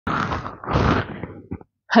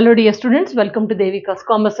Hello dear students, welcome to Devika's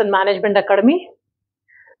Commerce and Management Academy.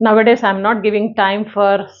 Nowadays I am not giving time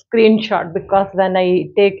for screenshot because when I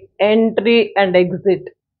take entry and exit,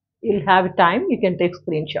 you'll have time, you can take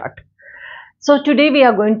screenshot. So today we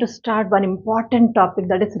are going to start one important topic,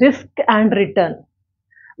 that is risk and return.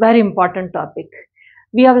 Very important topic.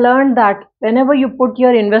 We have learned that whenever you put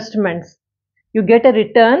your investments, you get a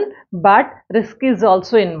return, but risk is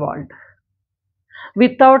also involved.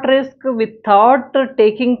 Without risk, without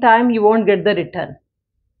taking time, you won't get the return.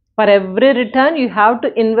 For every return, you have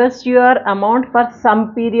to invest your amount for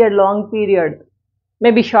some period, long period,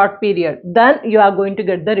 maybe short period. Then you are going to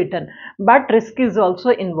get the return. But risk is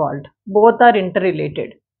also involved. Both are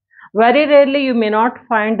interrelated. Very rarely you may not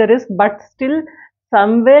find the risk, but still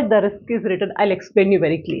somewhere the risk is written. I'll explain you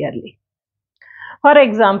very clearly. For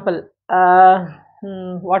example,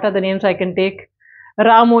 what are the names I can take?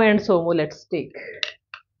 Ramu and Somu, let's take.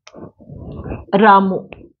 Ramu.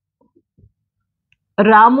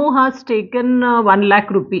 Ramu has taken 1 lakh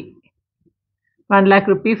rupee. 1 lakh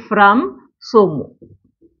rupee from Somu.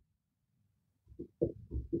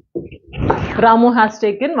 Ramu has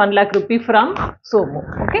taken 1 lakh rupee from Somu.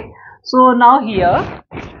 Okay. So now here,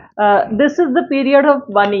 this is the period of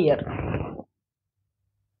 1 year.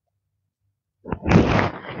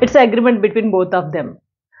 It's an agreement between both of them.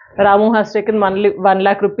 Ramu has taken 1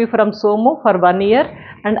 lakh rupee from Somu for 1 year,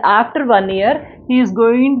 and after 1 year he is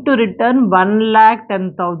going to return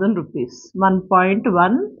 1,10,000 rupees,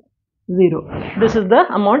 1.10. This is the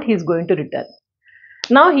amount he is going to return.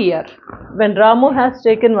 Now here, when Ramu has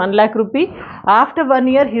taken 1 lakh rupee, after 1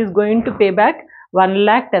 year he is going to pay back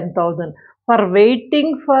 1,10,000 for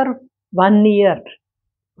waiting for 1 year.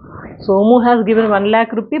 Somu has given 1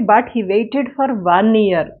 lakh rupee, but he waited for 1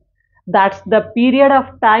 year. That's the period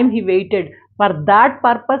of time he waited. For that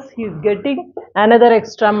purpose, he is getting another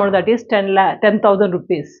extra amount, that is 10,000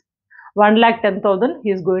 rupees. 1,10,000 he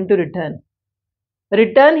is going to return.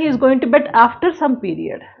 Return he is going to get after some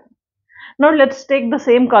period. Now let's take the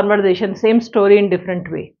same conversation, same story in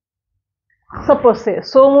different way. Suppose say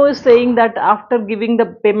Somu is saying that after giving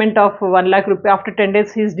the payment of 1 lakh rupee, after 10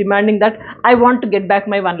 days he is demanding that I want to get back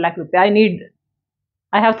my 1 lakh rupee.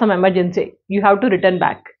 I have some emergency. You have to return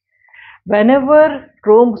back. Whenever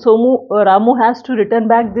Ramu has to return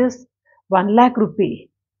back this 1 lakh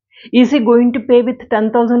rupee, is he going to pay with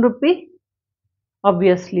 10,000 rupee?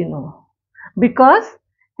 Obviously no, because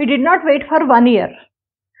he did not wait for 1 year.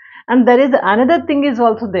 And there is another thing is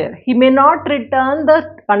also there. He may not return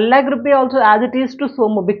the 1 lakh rupee also as it is to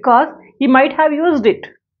Somu, because he might have used it.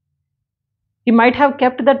 He might have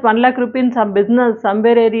kept that 1 lakh rupee in some business,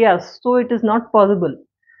 somewhere areas, so it is not possible.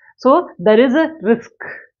 So there is a risk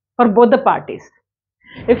for both the parties.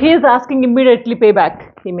 If he is asking immediately pay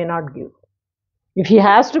back, he may not give. If he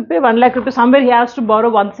has to pay 1 lakh rupees, somewhere he has to borrow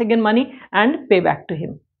once again money and pay back to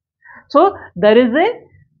him. So there is a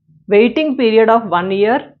waiting period of 1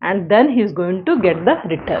 year, and then he is going to get the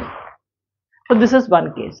return. So this is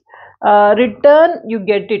one case. Return, you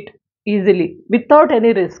get it easily without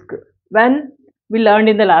any risk. When we learned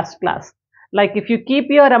in the last class, like if you keep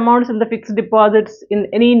your amounts in the fixed deposits in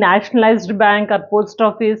any nationalized bank or post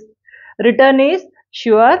office, return is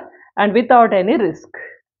sure and without any risk.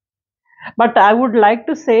 But I would like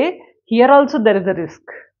to say here also there is a risk.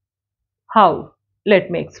 How?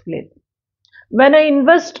 Let me explain. When I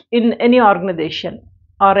invest in any organization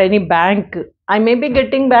or any bank, I may be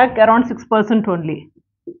getting back around 6% only.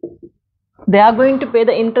 They are going to pay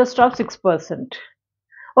the interest of 6%.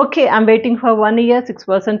 Okay, I'm waiting for 1 year,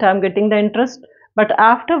 6% I'm getting the interest. But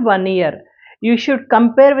after 1 year, you should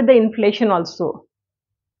compare with the inflation also.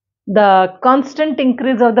 The constant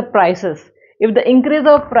increase of the prices. If the increase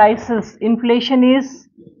of prices, inflation is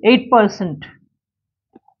 8%.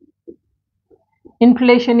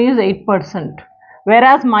 Inflation is 8%,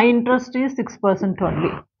 whereas my interest is 6%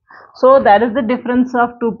 only. So that is the difference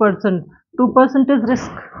of 2%. 2% is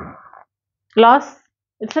risk. Loss,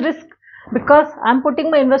 it's a risk, because I'm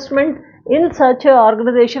putting my investment in such an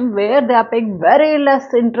organization where they are paying very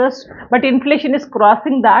less interest, but inflation is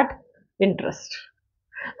crossing that interest.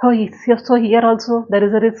 So here also there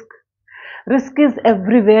is a risk. Risk is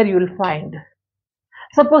everywhere you will find.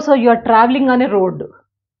 Suppose you are traveling on a road.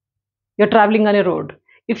 You're traveling on a road.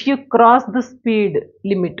 If you cross the speed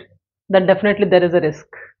limit, then definitely there is a risk,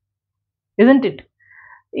 isn't it?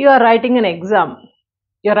 You are writing an exam.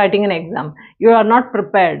 You are not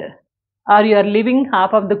prepared, or you are leaving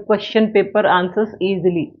half of the question paper answers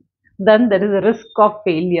easily, then there is a risk of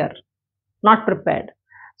failure. Not prepared.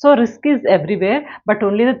 So risk is everywhere, but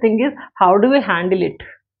only the thing is, how do we handle it?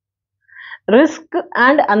 Risk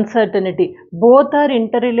and uncertainty, both are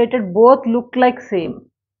interrelated, both look like same.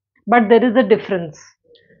 But there is a difference.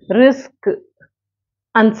 Risk,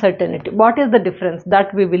 uncertainty. What is the difference?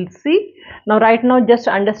 That we will see. Now, right now, just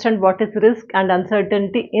understand what is risk and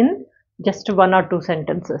uncertainty in just one or two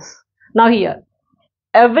sentences. Now, here,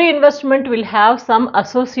 every investment will have some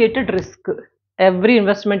associated risk. Every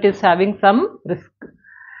investment is having some risk,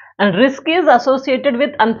 and risk is associated with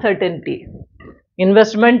uncertainty.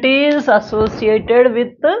 Investment is associated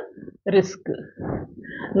with risk.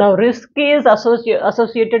 Now, risk is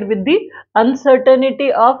associated with the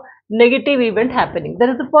uncertainty of negative event happening. There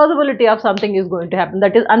is a possibility of something is going to happen,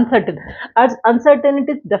 that is uncertain. As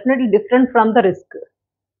uncertainty is definitely different from the risk.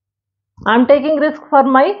 I am taking risk for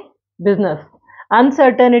my business.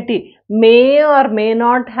 Uncertainty may or may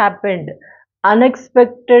not happen.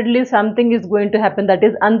 Unexpectedly something is going to happen, that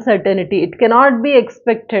is uncertainty. It cannot be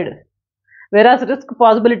expected. Whereas risk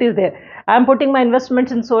possibility is there. I am putting my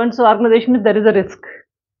investments in so and so organization, there is a risk.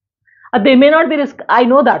 They may not be risk, I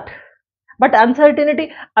know that. But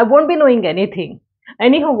uncertainty, I won't be knowing anything.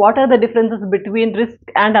 Anyhow, what are the differences between risk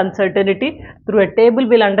and uncertainty? Through a table,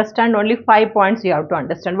 we'll understand only 5 points you have to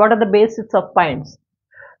understand. What are the basics of points?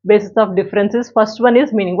 Basis of differences. First one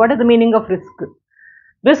is meaning. What is the meaning of risk?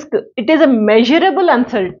 Risk, it is a measurable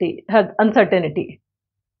uncertainty.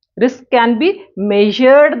 Risk can be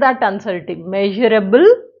measured, that uncertainty. Measurable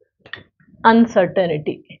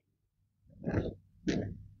uncertainty.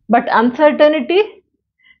 But uncertainty,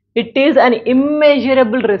 it is an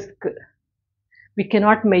immeasurable risk. We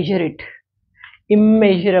cannot measure it.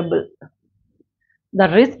 Immeasurable. The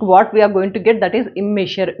risk what we are going to get, that is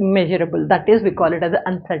immeasurable. That is, we call it as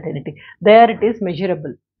uncertainty. There it is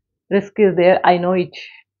measurable. Risk is there, I know it.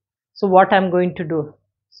 So what I am going to do?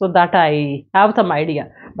 So that I have some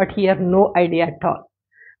idea. But here no idea at all.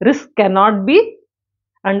 Risk cannot be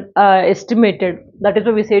estimated. That is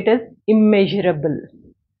why we say it as immeasurable.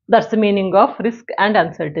 That's the meaning of risk and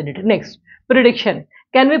uncertainty. Next, prediction.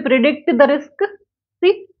 Can we predict the risk?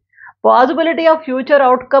 See, possibility of future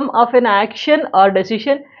outcome of an action or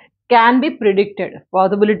decision can be predicted.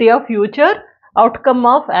 Possibility of future outcome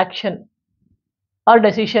of action or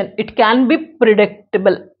decision, it can be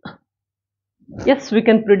predictable. Yes, we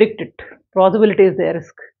can predict it. Possibility is there,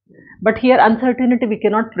 risk. But here uncertainty, we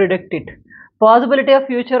cannot predict it. Possibility of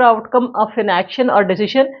future outcome of an action or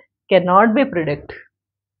decision cannot be predicted.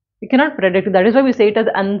 We cannot predict. That is why we say it as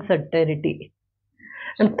uncertainty.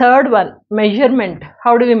 And third one, measurement.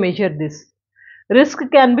 How do we measure this? Risk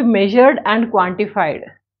can be measured and quantified.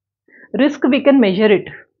 Risk, we can measure it,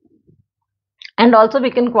 and also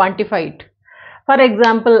we can quantify it. For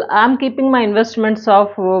example, I am keeping my investments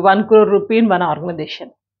of 1 crore rupee in one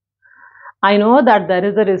organization. I know that there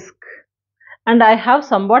is a risk, and I have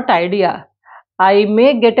somewhat idea. I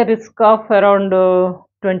may get a risk of around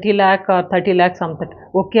 20 lakh or 30 lakh something.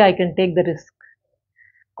 Okay, I can take the risk.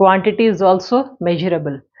 Quantity is also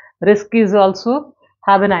measurable. Risk is also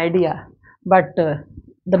have an idea. But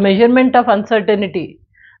the measurement of uncertainty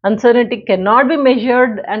cannot be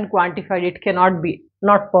measured and quantified. It cannot be,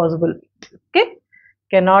 not possible. Okay,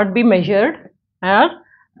 cannot be measured and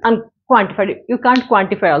quantified. You can't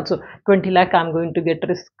quantify also. 20 lakh I'm going to get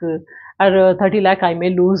risk, or 30 lakh I may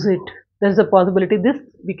lose it. There's a possibility. This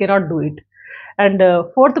we cannot do it. And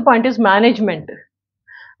fourth point is management.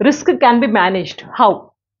 Risk can be managed.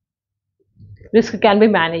 How? Risk can be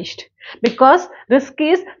managed because risk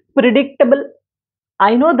is predictable.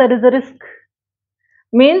 I know there is a risk.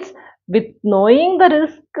 Means with knowing the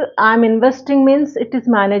risk I'm investing, means it is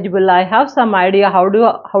manageable. I have some idea how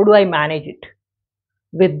do I manage it.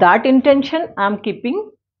 With that intention, I'm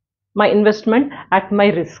keeping my investment at my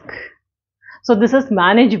risk. So this is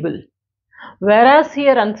manageable. Whereas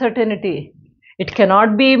here uncertainty, it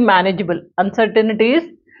cannot be manageable. Uncertainty is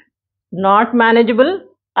not manageable,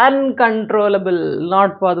 uncontrollable,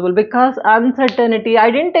 not possible, because uncertainty,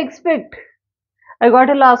 I didn't expect. I got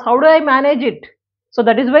a loss. How do I manage it? So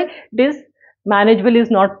that is why this manageable is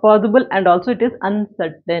not possible, and also it is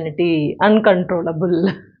uncertainty,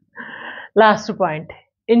 uncontrollable. Last point,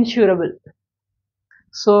 insurable.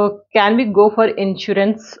 So can we go for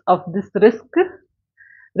insurance of this risk?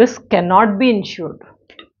 Risk cannot be insured.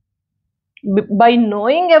 By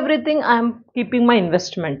knowing everything, I am keeping my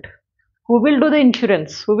investment. Who will do the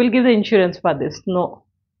insurance? Who will give the insurance for this? No,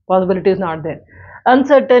 possibility is not there.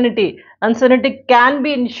 Uncertainty can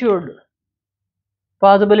be insured.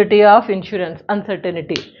 Possibility of insurance,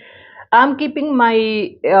 uncertainty. I am keeping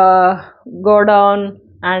my go down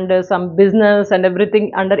and some business and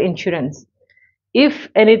everything under insurance. If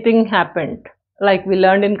anything happened, like we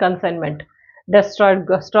learned in consignment,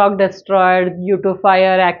 stock destroyed due to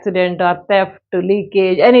fire, accident or theft,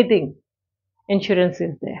 leakage, anything, insurance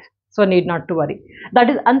is there. so need not to worry. That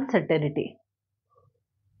is uncertainty.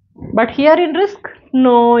 But here in risk,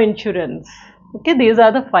 no insurance. Okay, these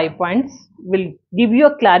are the 5 points. Will give you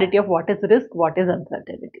a clarity of what is risk, what is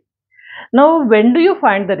uncertainty. Now, when do you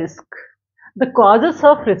find the risk? The causes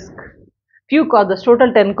of risk. Few causes,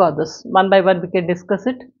 total 10 causes. One by one we can discuss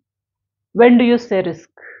it. When do you say risk?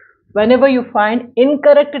 Whenever you find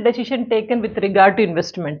incorrect decision taken with regard to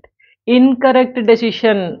investment. Incorrect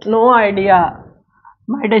decision, no idea.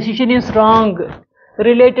 My decision is wrong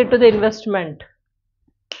related to the investment.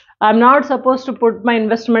 I'm not supposed to put my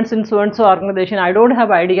investments in so and so organization. I don't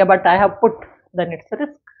have idea, but I have put, then it's a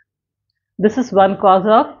risk. This is one cause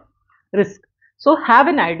of risk. So have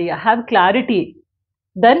an idea, have clarity,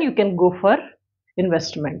 then you can go for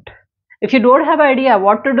investment. If you don't have idea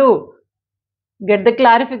what to do, get the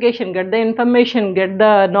clarification, get the information, get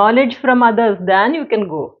the knowledge from others, then you can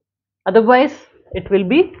go. Otherwise, it will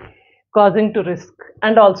be causing to risk.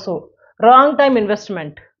 And also, wrong time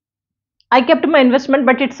investment. I kept my investment,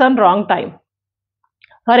 but it's on wrong time.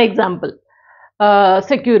 For example,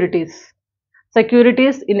 securities.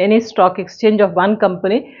 Securities in any stock exchange of one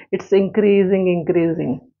company, it's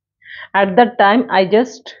increasing. At that time, I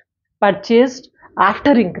just purchased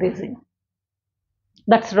after increasing.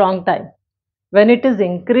 That's wrong time. When it is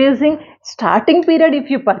increasing, starting period, if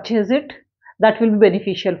you purchase it, that will be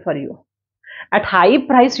beneficial for you. At high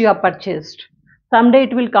price you have purchased, someday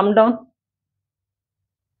it will come down.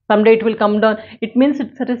 Someday it will come down. It means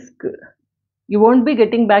it's a risk. You won't be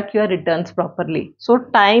getting back your returns properly. So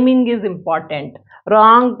timing is important.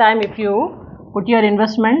 Wrong time, if you put your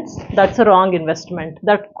investments, that's a wrong investment.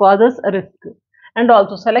 That causes a risk. And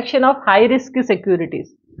also selection of high risk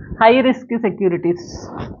securities. High risk securities.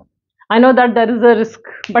 I know that there is a risk,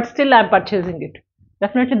 but still I am purchasing it.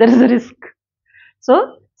 Definitely there is a risk.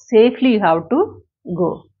 So safely you have to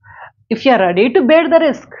go. If you are ready to bear the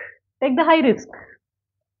risk, take the high risk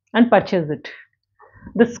and purchase it.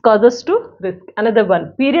 This causes to risk. Another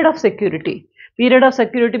one, period of security. Period of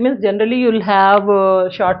security means generally you will have a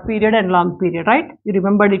short period and long period, right? You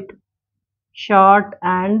remembered it. Short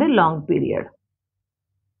and long period.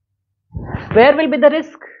 Where will be the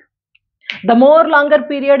risk? The more longer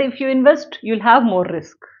period if you invest, you will have more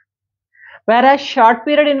risk. Whereas short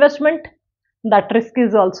period investment, that risk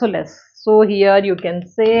is also less. So here you can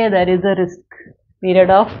say there is a risk.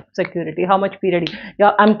 Period of security. How much period?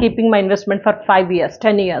 Yeah, I'm keeping my investment for 5 years,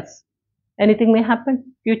 10 years. Anything may happen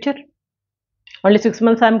future. Only 6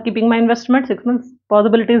 months I'm keeping my investment. 6 months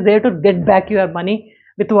possibility is there to get back your money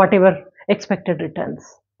with whatever expected returns.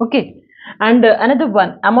 Okay. And another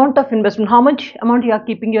one, amount of investment. How much amount you are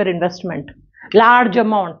keeping your investment? Large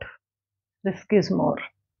amount. Risk is more.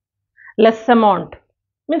 Less amount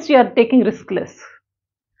means you are taking risk less.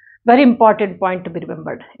 Very important point to be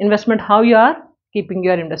remembered. Investment, how you are keeping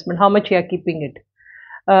your investment, how much you are keeping it.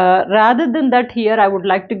 Rather than that, here I would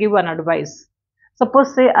like to give one advice.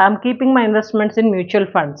 Suppose say I am keeping my investments in mutual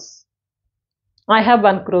funds. I have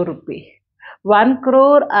 1 crore rupee. 1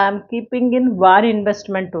 crore I am keeping in one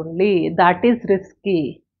investment only. That is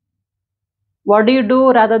risky. What do you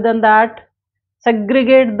do rather than that?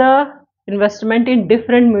 Segregate the investment in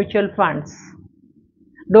different mutual funds.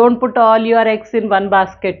 Don't put all your eggs in one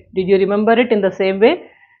basket. Did you remember it? In the same way,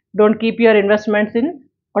 don't keep your investments in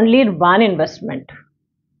only one investment,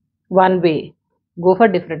 one way. Go for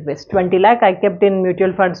different ways. 20 lakh I kept in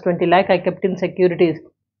mutual funds, 20 lakh I kept in securities,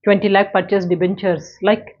 20 lakh purchased debentures,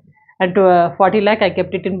 like, and 40 lakh I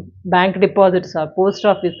kept it in bank deposits or post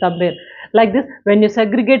office somewhere. Like this, when you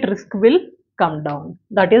segregate, risk will come down.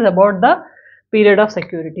 That is about the period of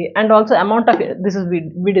security. And also amount of, this is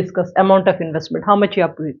we discussed amount of investment, how much you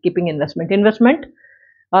are keeping investment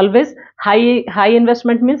always high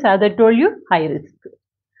investment means, as I told you, high risk.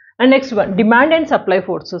 And next one, demand and supply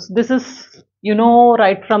forces. This is, you know,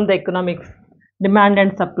 right from the economics, demand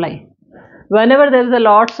and supply. Whenever there is a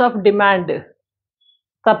lots of demand,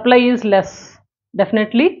 supply is less,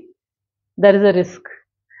 definitely there is a risk.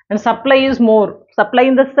 And supply is more, supply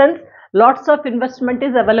in the sense lots of investment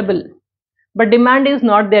is available, but demand is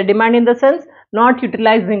not there. Demand in the sense not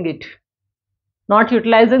utilizing it, not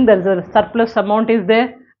utilizing, there is a surplus amount is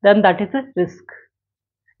there, then that is a risk.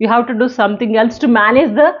 You have to do something else to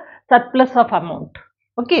manage the surplus of amount.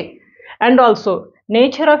 Okay. And also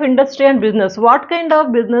nature of industry and business. What kind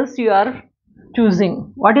of business you are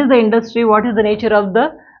choosing? What is the industry? What is the nature of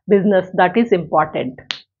the business? That is important.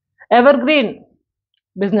 Evergreen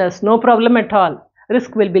business, no problem at all.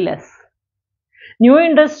 Risk will be less. New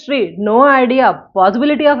industry, no idea.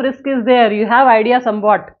 Possibility of risk is there. You have idea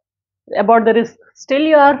somewhat about the risk. Still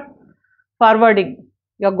you are forwarding.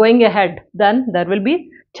 You are going ahead. Then there will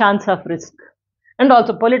be chance of risk. And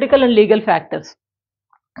also political and legal factors.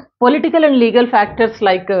 Political and legal factors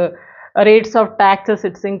like rates of taxes,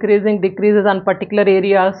 it's increasing, decreases on particular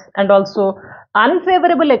areas, and also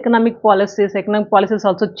unfavorable economic policies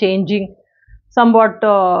also changing somewhat,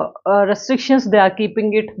 restrictions they are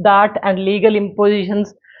keeping it, that and legal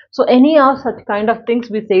impositions. So any of such kind of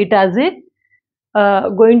things we say it as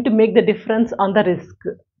a going to make the difference on the risk.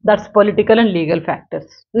 That's political and legal factors.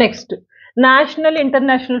 Next, national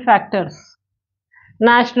international factors.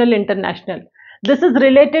 National international, this is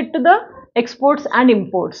related to the exports and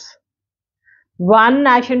imports, one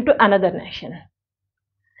nation to another nation.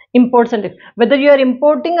 Imports and whether you are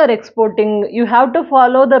importing or exporting, you have to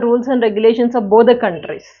follow the rules and regulations of both the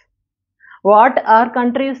countries. What our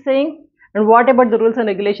country is saying and what about the rules and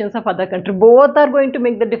regulations of other country, both are going to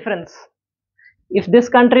make the difference. If this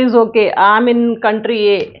country is okay, I'm in country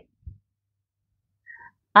A,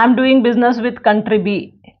 I'm doing business with country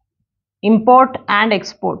B, import and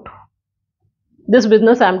export, this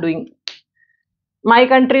business I'm doing, my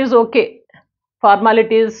country is okay,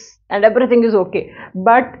 formalities and everything is okay,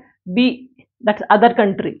 but B, that's other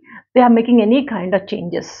country, they are making any kind of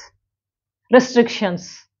changes,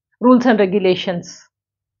 restrictions, rules and regulations,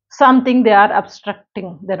 something they are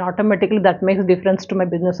obstructing, then automatically that makes difference to my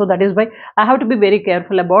business. So that is why I have to be very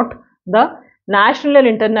careful about the national and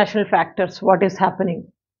international factors, what is happening.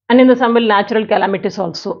 And in the some natural calamities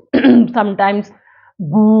also, sometimes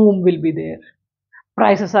boom will be there,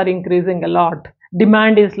 prices are increasing a lot,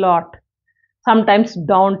 demand is lot, sometimes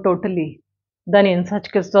down totally. Then in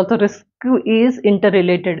such cases also risk is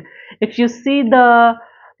interrelated. If you see the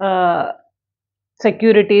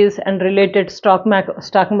securities and related stock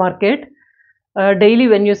market, daily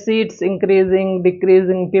when you see it's increasing,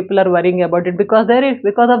 decreasing, people are worrying about it because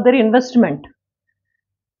because of their investment.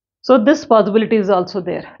 So this possibility is also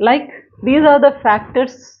there. Like these are the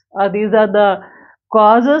factors, these are the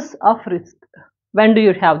causes of risk. When do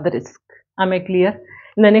you have the risk? Am I clear?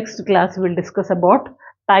 In the next class, we'll discuss about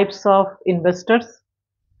types of investors,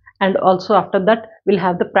 and also after that we'll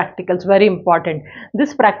have the practicals, very important.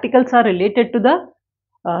 These practicals are related to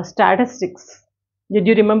the statistics. Did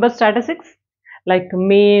you remember statistics? Like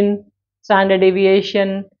mean, standard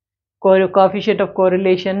deviation, coefficient of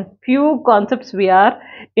correlation. Few concepts we are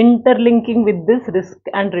interlinking with this risk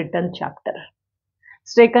and return chapter.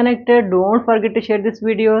 Stay connected. Don't forget to share these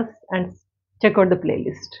videos and check out the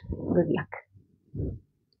playlist. Good luck.